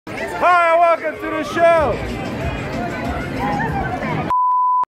Welcome to the show!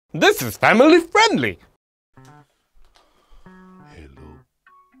 This is family friendly! Hello.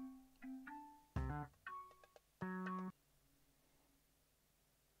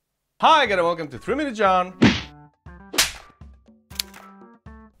 Hi again and welcome to 3 Minute John.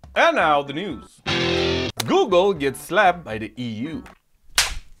 And now the news. Google gets slapped by the EU.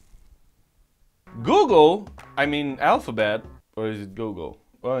 Google, I mean Alphabet, or is it Google?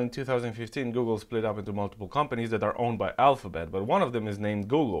 Well, in 2015, Google split up into multiple companies that are owned by Alphabet, but one of them is named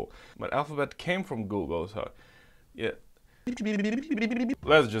Google. But Alphabet came from Google, so yeah.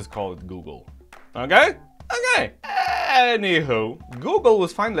 Let's just call it Google. Okay? Okay. Anywho, Google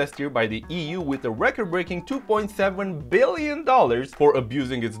was fined last year by the EU with a record-breaking $2.7 billion for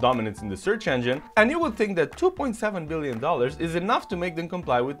abusing its dominance in the search engine, and you would think that $2.7 billion is enough to make them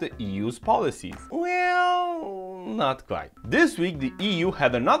comply with the EU's policies. Well, not quite. This week, the EU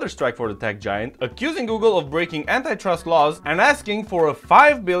had another strike for the tech giant, accusing Google of breaking antitrust laws and asking for a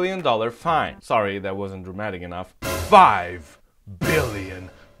 $5 billion fine. Sorry, that wasn't dramatic enough. $5 billion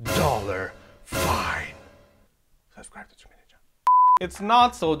fine. Subscribe to 3 Minute John. It's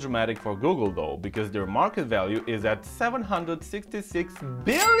not so dramatic for Google though, because their market value is at $766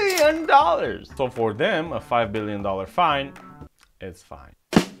 billion. So for them, a $5 billion fine is fine.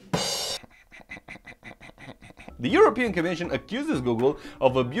 The European Commission accuses Google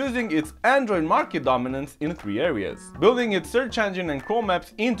of abusing its Android market dominance in 3 areas: building its search engine and Chrome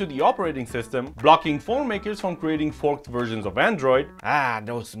apps into the operating system, blocking phone makers from creating forked versions of Android,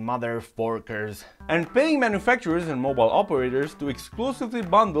 those mother forkers, and paying manufacturers and mobile operators to exclusively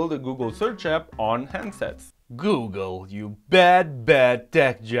bundle the Google search app on handsets. Google, you bad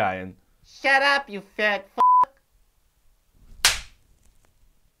tech giant. Shut up, you fat f***.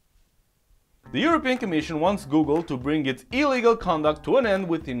 The European Commission wants Google to bring its illegal conduct to an end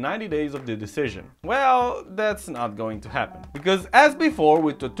within 90 days of the decision. Well, that's not going to happen. Because as before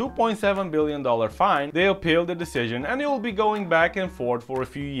with the $2.7 billion fine, they appealed the decision and it will be going back and forth for a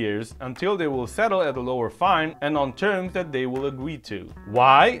few years until they will settle at a lower fine and on terms that they will agree to.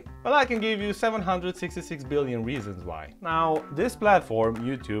 Why? Well, I can give you 766 billion reasons why. Now, this platform,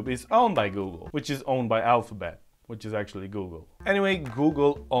 YouTube, is owned by Google, which is owned by Alphabet, which is actually Google. Anyway,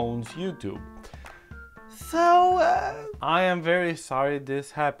 Google owns YouTube. So, I am very sorry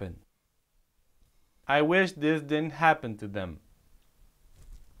this happened. I wish this didn't happen to them.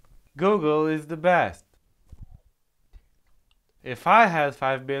 Google is the best. If I had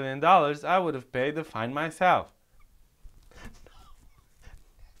 $5 billion, I would have paid the fine myself.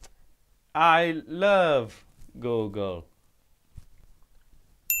 I love Google.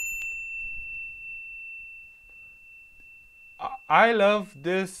 I love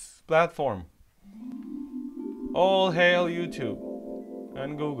this platform. All hail YouTube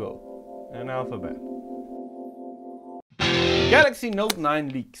and Google and Alphabet. Galaxy Note 9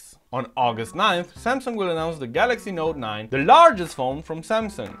 leaks. On August 9th, Samsung will announce the Galaxy Note 9, the largest phone from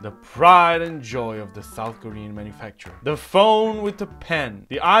Samsung, the pride and joy of the South Korean manufacturer. The phone with the pen,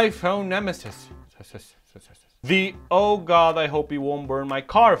 the iPhone nemesis, the oh god I hope he won't burn my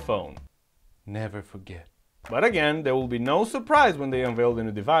car phone. Never forget. But again, there will be no surprise when they unveil the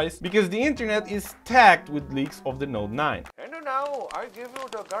new device, because the internet is stacked with leaks of the Note 9. And now, I give you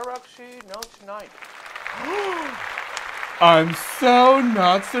the Galaxy Note 9. I'm so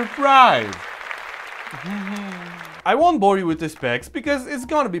not surprised! I won't bore you with the specs because it's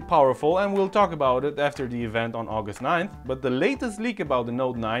gonna be powerful and we'll talk about it after the event on August 9th, but the latest leak about the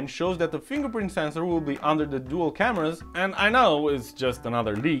Note 9 shows that the fingerprint sensor will be under the dual cameras, and I know it's just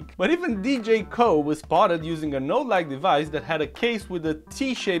another leak, but even DJ Ko was spotted using a Note-like device that had a case with a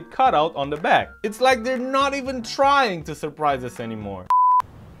T-shaped cutout on the back. It's like they're not even trying to surprise us anymore.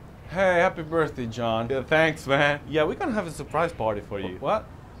 Hey, happy birthday, John. Yeah, thanks, man. Yeah, we're gonna have a surprise party for you. What?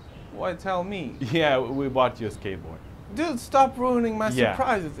 Why tell me? Yeah, we bought you a skateboard. Dude, stop ruining my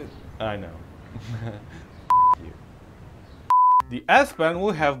surprises. I know. You. The S Pen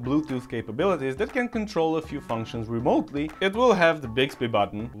will have Bluetooth capabilities that can control a few functions remotely. It will have the Bixby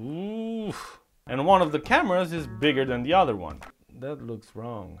button. Oof. And one of the cameras is bigger than the other one. That looks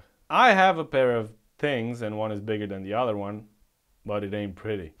wrong. I have a pair of things and one is bigger than the other one, but it ain't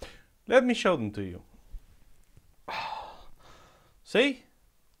pretty. Let me show them to you. See?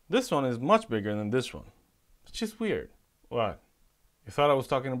 This one is much bigger than this one. It's just weird. What? You thought I was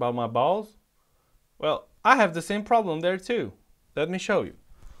talking about my balls? Well, I have the same problem there too. Let me show you.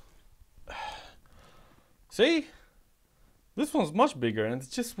 See? This one's much bigger and it's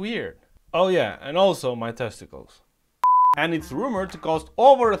just weird. Oh yeah, and also my testicles. And it's rumored to cost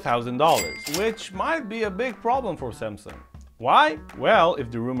over $1,000, which might be a big problem for Samsung. Why? Well,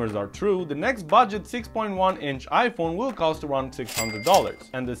 if the rumors are true, the next budget 6.1-inch iPhone will cost around $600,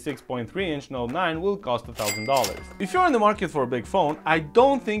 and the 6.3-inch Note 9 will cost $1,000. If you're in the market for a big phone, I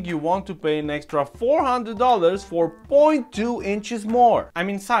don't think you want to pay an extra $400 for 0.2 inches more. I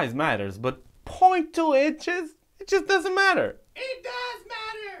mean, size matters, but 0.2 inches? It just doesn't matter. It does matter!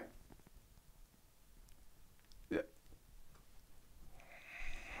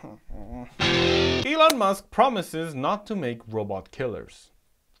 Elon Musk promises not to make robot killers.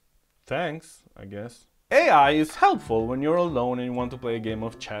 Thanks, I guess. AI is helpful when you're alone and you want to play a game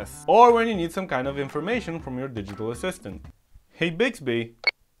of chess, or when you need some kind of information from your digital assistant. Hey Bixby,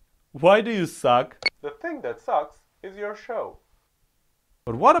 why do you suck? The thing that sucks is your show.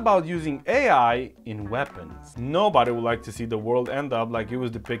 But what about using AI in weapons? Nobody would like to see the world end up like it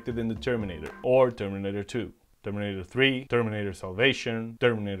was depicted in the Terminator, or Terminator 2. Terminator 3, Terminator Salvation,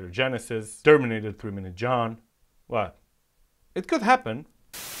 Terminator Genesis, Terminator 3-Minute John. What? It could happen.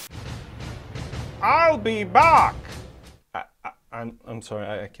 I'll be back! I'm sorry,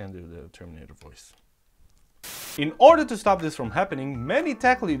 I can't do the Terminator voice. In order to stop this from happening, many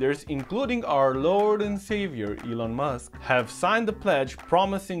tech leaders, including our Lord and Savior Elon Musk, have signed a pledge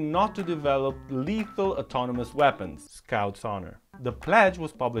promising not to develop lethal autonomous weapons, Scout's Honor. The pledge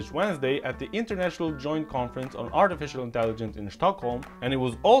was published Wednesday at the International Joint Conference on Artificial Intelligence in Stockholm, and it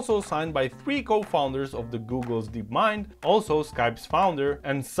was also signed by 3 co-founders of the Google's DeepMind, also Skype's founder,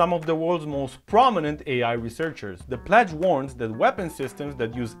 and some of the world's most prominent AI researchers. The pledge warns that weapon systems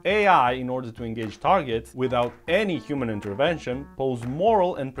that use AI in order to engage targets without any human intervention pose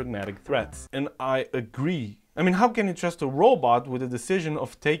moral and pragmatic threats. And I agree. I mean, how can you trust a robot with the decision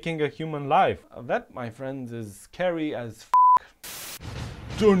of taking a human life? That, my friends, is scary as f***.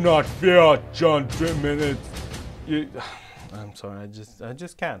 Do not fear, John, 3 minutes. I'm sorry, I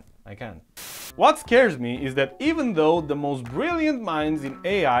just can't. I can't. What scares me is that even though the most brilliant minds in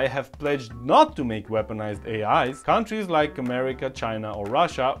AI have pledged not to make weaponized AIs, countries like America, China or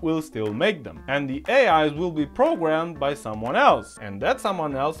Russia will still make them. And the AIs will be programmed by someone else. And that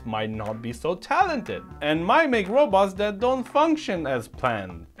someone else might not be so talented. And might make robots that don't function as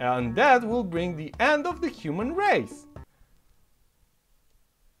planned. And that will bring the end of the human race.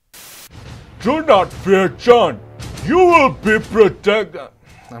 Do not fear, John. You will be protected.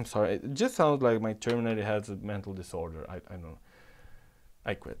 I'm sorry, it just sounds like my Terminator has a mental disorder. I don't know.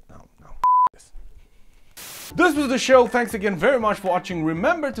 I quit now. This was the show. Thanks again very much for watching.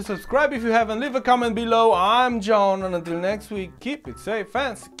 Remember to subscribe if you haven't. Leave a comment below. I'm John, and until next week, keep it safe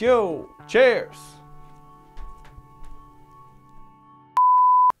and secure. Cheers.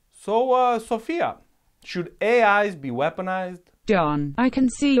 So, Sophia, should AIs be weaponized? John, I can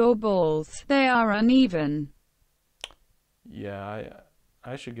see your balls. They are uneven. Yeah,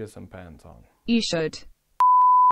 I should get some pants on. You should.